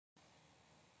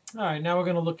All right, now we're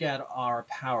going to look at our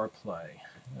power play.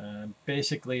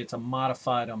 Basically, it's a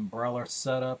modified umbrella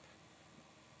setup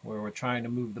where we're trying to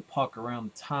move the puck around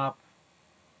the top,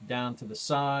 down to the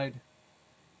side,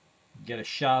 get a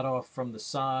shot off from the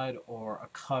side, or a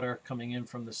cutter coming in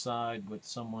from the side with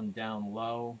someone down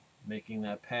low making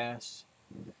that pass.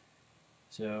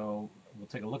 So we'll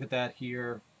take a look at that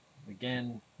here.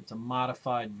 Again, it's a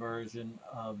modified version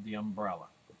of the umbrella.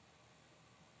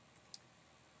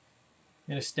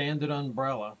 In a standard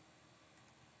umbrella,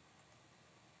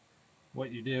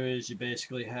 what you do is you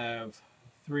basically have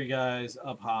three guys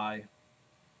up high,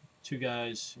 two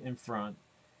guys in front,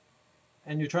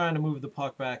 and you're trying to move the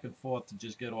puck back and forth to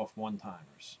just get off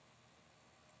one-timers.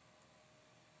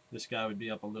 This guy would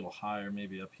be up a little higher,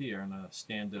 maybe up here in a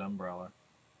standard umbrella.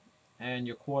 And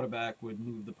your quarterback would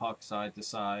move the puck side to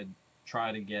side,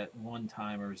 try to get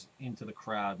one-timers into the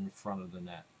crowd in front of the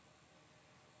net.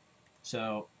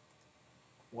 So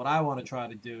what I want to try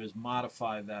to do is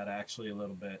modify that actually a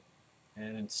little bit.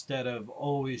 And instead of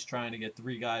always trying to get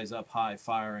three guys up high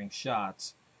firing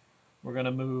shots, we're going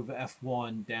to move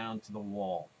F1 down to the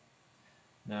wall.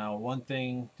 Now, one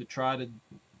thing to try to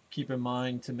keep in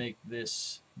mind to make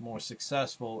this more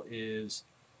successful is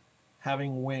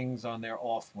having wings on their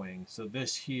off wing. So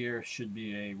this here should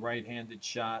be a right-handed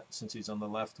shot since he's on the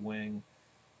left wing,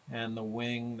 and the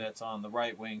wing that's on the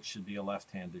right wing should be a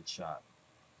left-handed shot.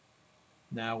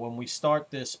 Now, when we start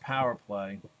this power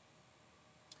play,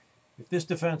 if this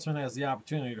defenseman has the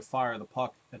opportunity to fire the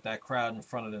puck at that crowd in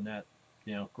front of the net,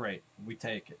 great, we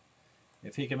take it.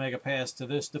 If he can make a pass to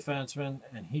this defenseman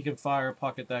and he can fire a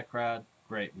puck at that crowd,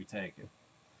 great, we take it.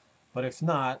 But if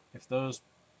not, if those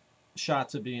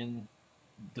shots are being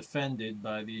defended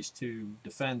by these two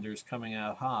defenders coming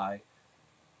out high,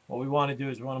 what we want to do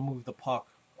is we want to move the puck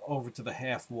over to the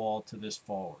half wall to this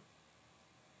forward.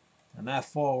 And that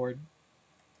forward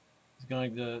is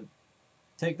going to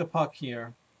take the puck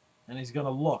here, and he's going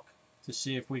to look to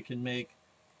see if we can make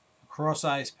a cross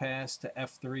ice pass to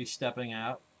F3 stepping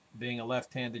out. Being a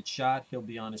left-handed shot, he'll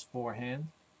be on his forehand.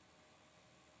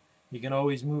 He can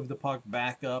always move the puck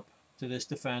back up to this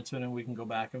defenseman, and we can go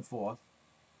back and forth.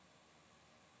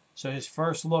 So his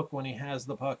first look when he has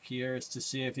the puck here is to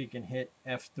see if he can hit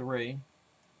F3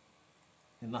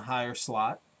 in the higher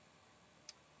slot.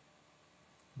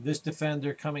 This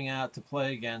defender coming out to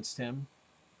play against him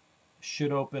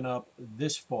should open up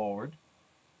this forward.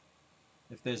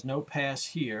 If there's no pass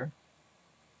here,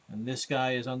 and this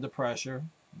guy is under pressure,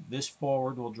 this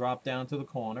forward will drop down to the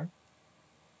corner.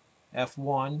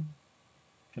 F1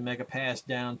 can make a pass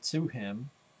down to him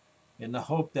in the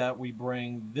hope that we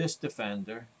bring this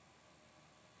defender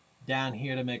down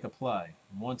here to make a play.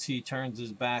 Once he turns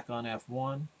his back on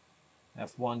F1,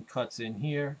 F1 cuts in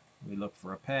here, we look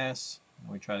for a pass,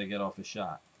 and we try to get off a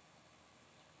shot.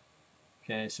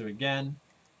 Okay, so again,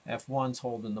 F1's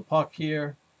holding the puck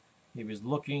here. He was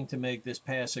looking to make this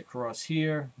pass across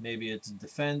here. Maybe it's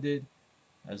defended.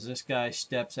 As this guy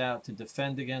steps out to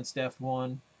defend against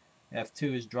F1,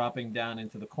 F2 is dropping down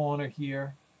into the corner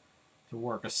here to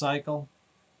work a cycle.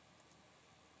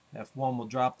 F1 will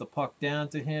drop the puck down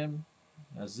to him.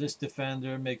 As this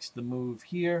defender makes the move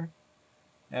here,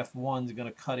 F1 is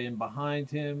going to cut in behind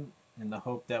him in the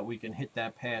hope that we can hit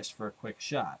that pass for a quick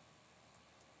shot.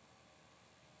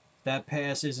 If that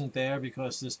pass isn't there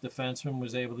because this defenseman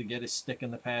was able to get his stick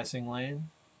in the passing lane,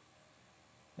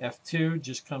 F2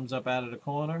 just comes up out of the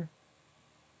corner,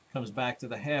 comes back to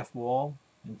the half wall,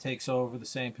 and takes over the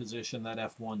same position that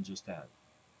F1 just had.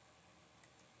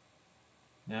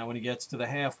 Now when he gets to the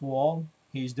half wall,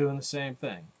 he's doing the same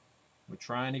thing. We're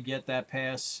trying to get that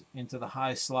pass into the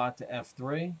high slot to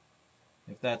F3.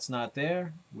 If that's not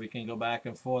there, we can go back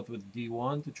and forth with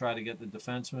D1 to try to get the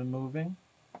defenseman moving.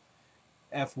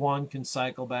 F1 can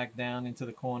cycle back down into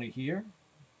the corner here,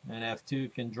 and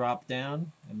F2 can drop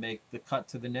down and make the cut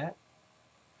to the net.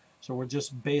 So we're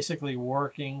just basically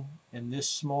working in this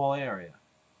small area.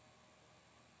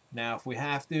 Now if we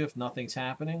have to, if nothing's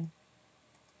happening,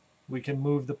 we can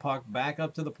move the puck back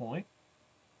up to the point.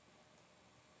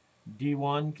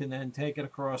 D1 can then take it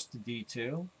across to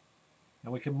D2,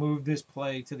 and we can move this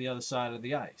play to the other side of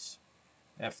the ice.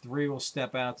 F3 will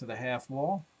step out to the half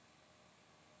wall.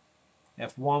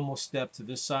 F1 will step to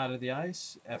this side of the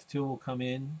ice. F2 will come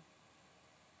in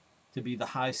to be the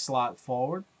high slot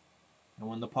forward. And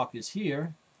when the puck is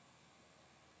here,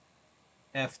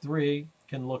 F3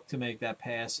 can look to make that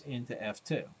pass into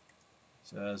F2.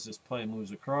 So as this play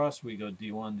moves across, we go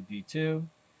D1 to D2,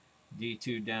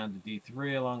 D2 down to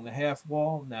D3 along the half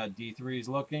wall. Now D3 is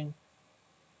looking.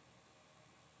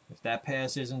 If that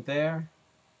pass isn't there,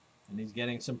 and he's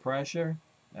getting some pressure,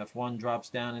 F1 drops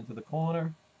down into the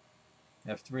corner,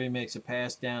 F3 makes a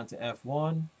pass down to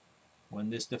F1. When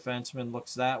this defenseman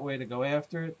looks that way to go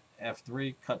after it,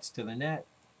 F3 cuts to the net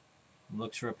and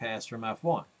looks for a pass from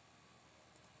F1.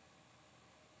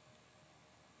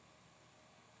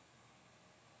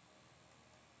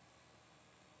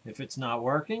 If it's not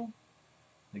working,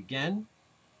 again,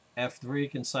 F3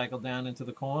 can cycle down into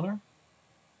the corner.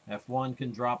 F1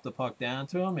 can drop the puck down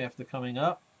to him after coming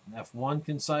up. F1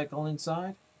 can cycle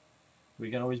inside. We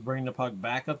can always bring the puck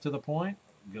back up to the point,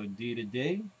 go D to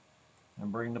D,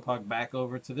 and bring the puck back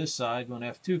over to this side when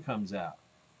F2 comes out.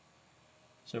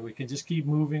 So we can just keep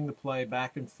moving the play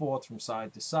back and forth from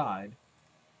side to side,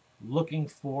 looking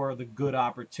for the good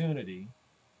opportunity.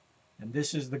 And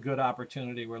this is the good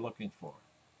opportunity we're looking for.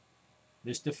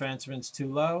 This defenseman's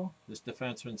too low. This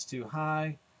defenseman's too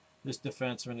high. This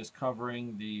defenseman is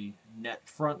covering the net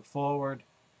front forward,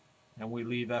 and we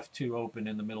leave F2 open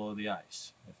in the middle of the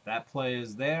ice. If that play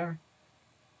is there,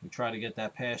 we try to get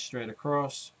that pass straight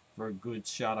across for a good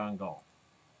shot on goal.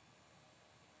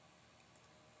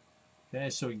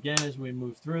 Okay, so again, as we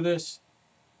move through this,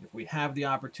 if we have the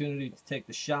opportunity to take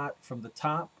the shot from the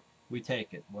top, we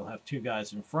take it. We'll have two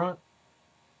guys in front.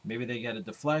 Maybe they get a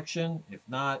deflection. If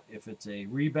not, if it's a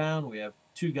rebound, we have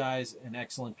two guys in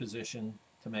excellent position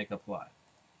to make a play.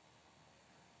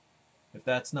 If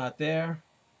that's not there,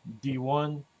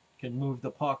 D1 can move the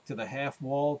puck to the half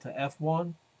wall to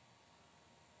F1.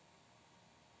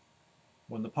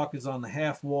 When the puck is on the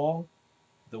half wall,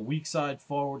 the weak side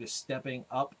forward is stepping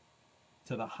up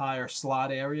to the higher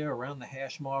slot area around the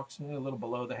hash marks, a little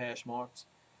below the hash marks.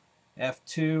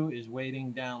 F2 is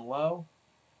waiting down low.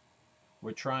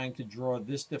 We're trying to draw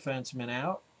this defenseman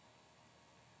out.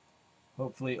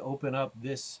 Hopefully open up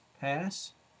this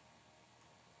pass.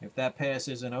 If that pass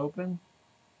isn't open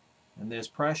and there's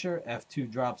pressure,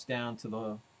 F2 drops down to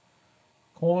the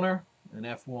corner and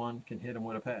F1 can hit him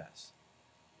with a pass.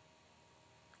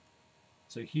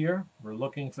 So here we're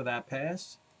looking for that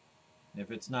pass.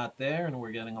 If it's not there and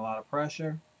we're getting a lot of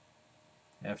pressure,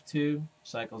 F2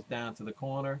 cycles down to the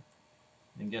corner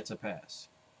and gets a pass.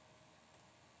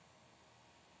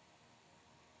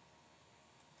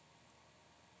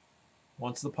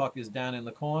 Once the puck is down in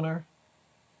the corner,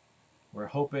 we're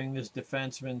hoping this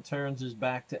defenseman turns his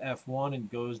back to F1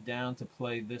 and goes down to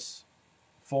play this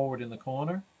forward in the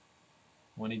corner.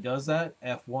 When he does that,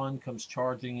 F1 comes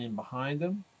charging in behind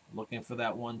him, looking for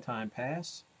that one-time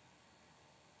pass.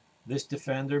 This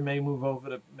defender may move over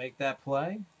to make that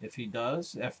play. If he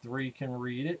does, F3 can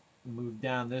read it, move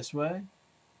down this way,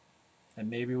 and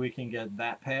maybe we can get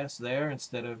that pass there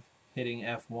instead of hitting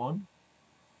F1.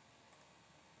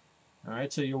 All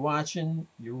right, so you're watching,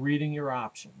 you're reading your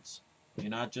options. You're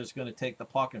not just going to take the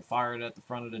puck and fire it at the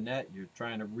front of the net. You're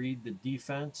trying to read the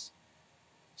defense,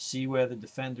 see where the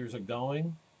defenders are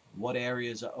going, what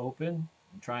areas are open,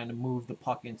 and trying to move the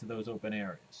puck into those open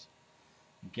areas.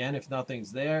 Again, if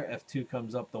nothing's there, F2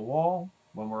 comes up the wall.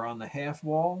 When we're on the half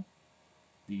wall,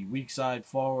 the weak side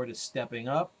forward is stepping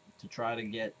up to try to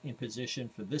get in position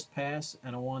for this pass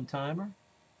and a one-timer.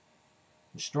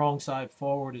 The strong side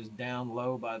forward is down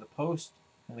low by the post,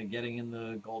 kind of getting in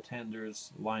the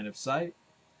goaltender's line of sight.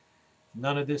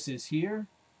 None of this is here.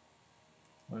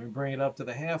 When we bring it up to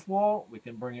the half wall, we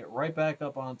can bring it right back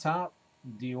up on top.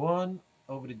 D1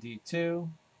 over to D2.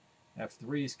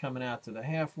 F3 is coming out to the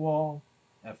half wall.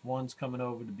 F1's coming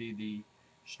over to be the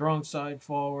strong side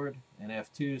forward, and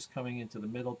F2 is coming into the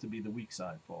middle to be the weak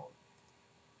side forward.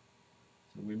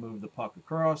 So we move the puck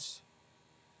across,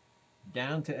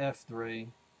 down to F3,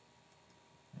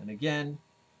 and again,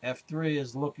 F3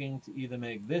 is looking to either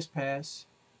make this pass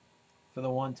for the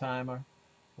one-timer,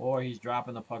 or he's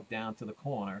dropping the puck down to the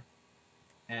corner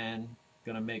and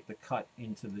going to make the cut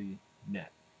into the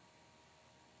net.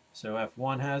 So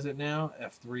F1 has it now.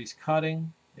 F3's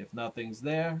cutting. If nothing's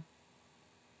there,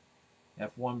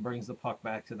 F1 brings the puck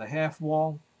back to the half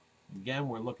wall. Again,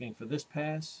 we're looking for this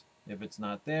pass. If it's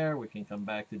not there, we can come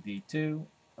back to D2,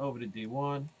 over to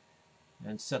D1,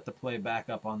 and set the play back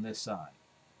up on this side.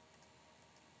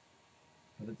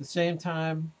 But at the same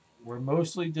time, we're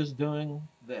mostly just doing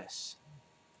this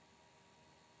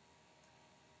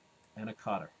and a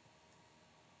cutter.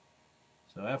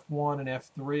 So F1 and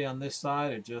F3 on this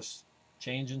side are just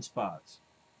changing spots.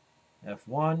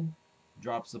 F1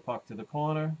 drops the puck to the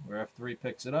corner, where F3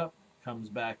 picks it up, comes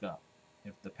back up.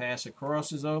 If the pass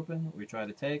across is open, we try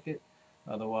to take it.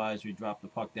 Otherwise, we drop the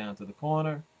puck down to the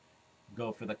corner,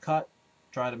 go for the cut,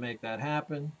 try to make that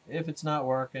happen. If it's not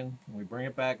working, we bring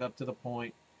it back up to the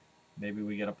point. Maybe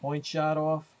we get a point shot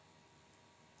off,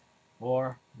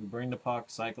 or we bring the puck,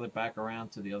 cycle it back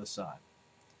around to the other side.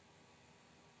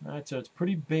 All right, so it's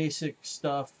pretty basic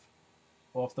stuff.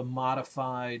 off the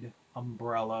modified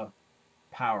umbrella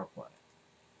power play.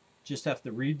 Just have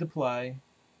to read the play,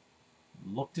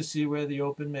 look to see where the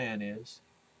open man is,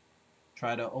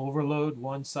 try to overload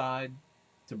one side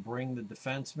to bring the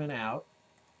defenseman out.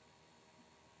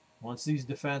 Once these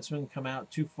defensemen come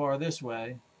out too far this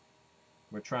way,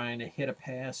 we're trying to hit a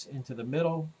pass into the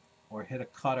middle or hit a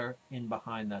cutter in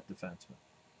behind that defenseman.